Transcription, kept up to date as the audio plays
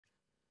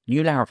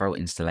New Laravel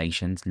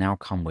installations now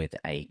come with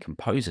a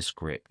composer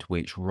script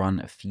which run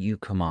a few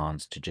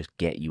commands to just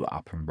get you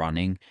up and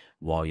running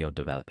while you're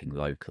developing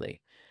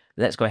locally.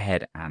 Let's go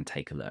ahead and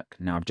take a look.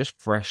 Now, I've just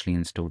freshly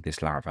installed this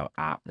Laravel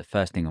app. The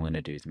first thing I'm going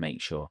to do is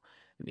make sure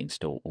we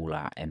install all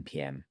our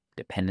npm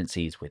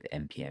dependencies with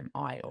npm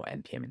I or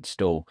npm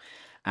install.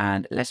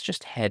 And let's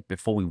just head,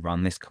 before we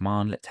run this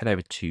command, let's head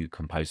over to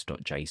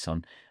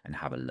composer.json and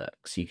have a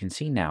look. So you can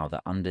see now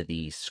that under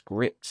the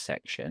script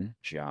section,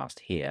 just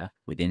here,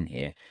 within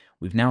here,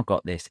 we've now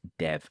got this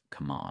dev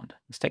command.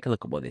 Let's take a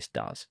look at what this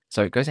does.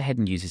 So it goes ahead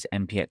and uses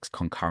npx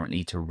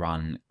concurrently to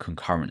run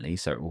concurrently.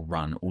 So it will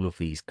run all of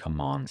these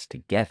commands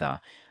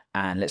together.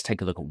 And let's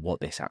take a look at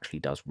what this actually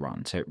does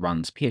run. So it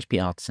runs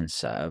PHP artisan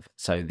serve.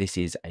 So this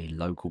is a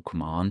local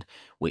command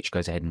which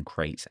goes ahead and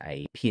creates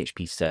a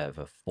PHP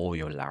server for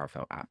your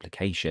Laravel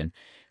application.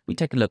 We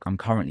take a look. I'm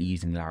currently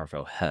using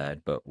Laravel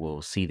herd, but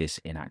we'll see this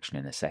in action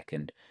in a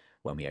second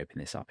when we open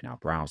this up in our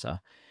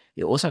browser.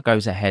 It also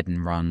goes ahead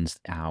and runs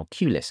our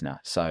queue listener.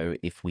 So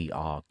if we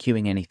are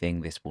queuing anything,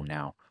 this will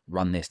now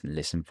run this and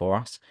listen for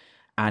us.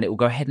 And it will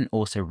go ahead and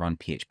also run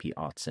PHP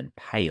artisan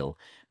pale.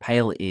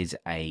 Pale is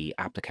a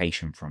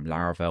application from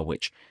Laravel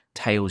which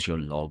tails your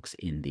logs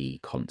in the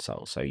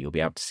console. So you'll be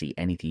able to see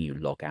anything you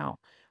log out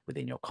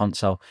within your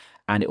console.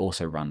 And it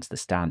also runs the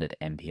standard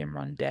npm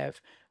run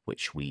dev,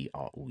 which we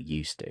are all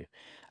used to.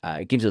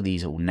 It gives all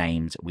these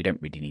names. We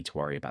don't really need to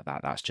worry about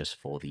that. That's just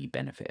for the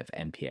benefit of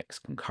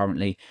npx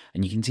concurrently.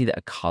 And you can see that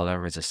a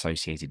color is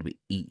associated with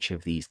each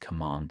of these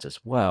commands as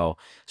well,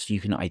 so you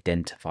can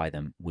identify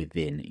them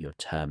within your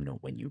terminal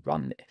when you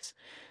run this.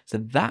 So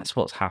that's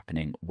what's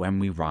happening when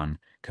we run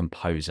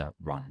composer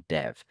run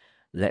dev.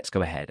 Let's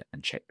go ahead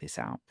and check this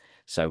out.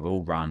 So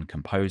we'll run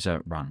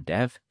composer run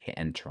dev, hit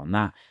enter on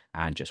that,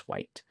 and just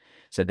wait.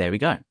 So there we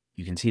go.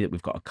 You can see that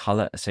we've got a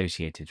color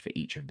associated for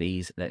each of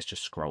these. Let's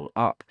just scroll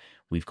up.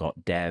 We've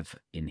got dev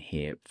in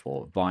here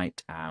for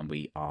Vite, and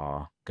we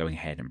are going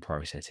ahead and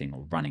processing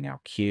or running our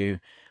queue.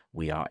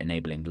 We are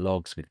enabling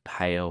logs with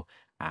Pale,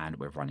 and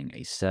we're running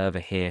a server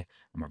here,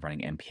 and we're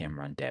running npm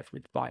run dev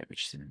with Vite,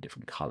 which is in a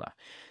different color.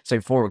 So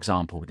for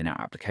example, within our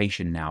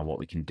application now, what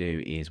we can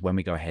do is when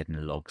we go ahead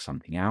and log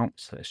something out,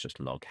 so let's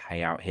just log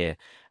hey out here,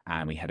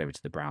 and we head over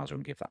to the browser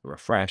and give that a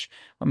refresh.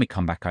 When we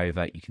come back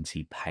over, you can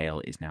see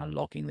Pale is now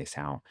logging this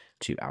out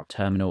to our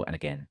terminal. And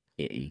again,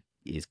 it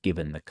is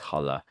given the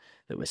color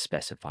that was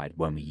specified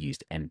when we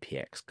used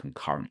npx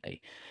concurrently.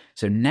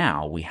 So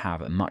now we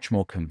have a much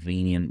more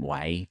convenient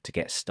way to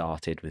get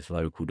started with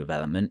local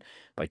development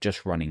by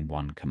just running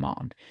one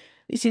command.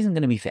 This isn't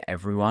going to be for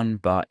everyone,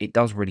 but it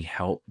does really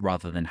help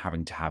rather than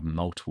having to have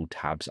multiple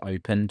tabs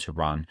open to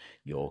run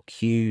your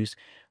queues,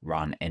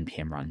 run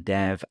npm run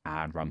dev,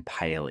 and run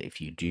Pale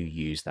if you do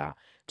use that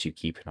to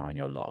keep an eye on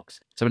your logs.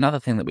 So another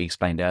thing that we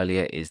explained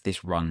earlier is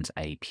this runs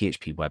a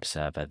PHP web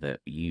server that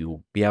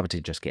you'll be able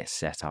to just get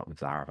set up with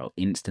Laravel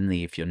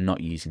instantly if you're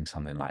not using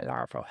something like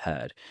Laravel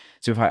herd.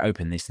 So if I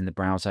open this in the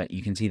browser,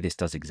 you can see this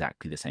does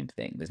exactly the same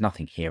thing. There's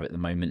nothing here at the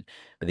moment,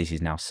 but this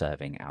is now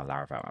serving our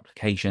Laravel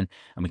application,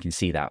 and we can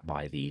see that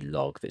by the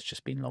log that's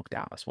just been logged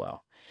out as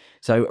well.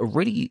 So a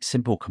really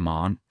simple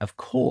command. Of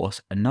course,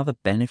 another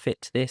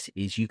benefit to this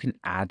is you can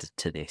add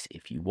to this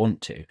if you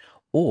want to,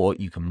 or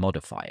you can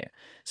modify it.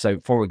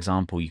 So for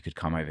example, you could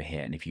come over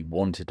here, and if you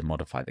wanted to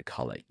modify the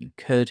color, you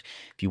could.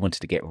 If you wanted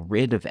to get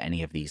rid of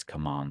any of these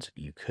commands,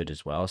 you could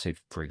as well. So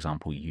if, for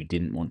example, you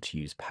didn't want to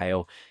use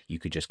Pale, you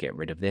could just get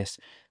rid of this.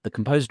 The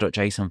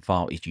composer.json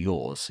file is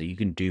yours, so you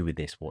can do with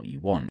this what you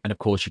want. And of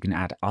course, you can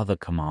add other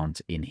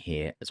commands in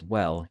here as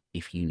well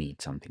if you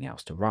need something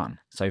else to run.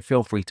 So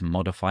feel free to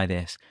modify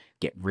this,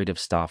 get rid of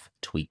stuff,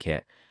 tweak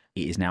it.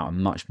 It is now a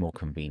much more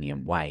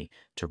convenient way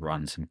to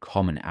run some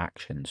common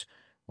actions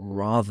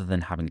rather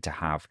than having to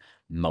have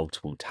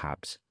multiple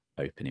tabs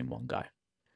open in one go.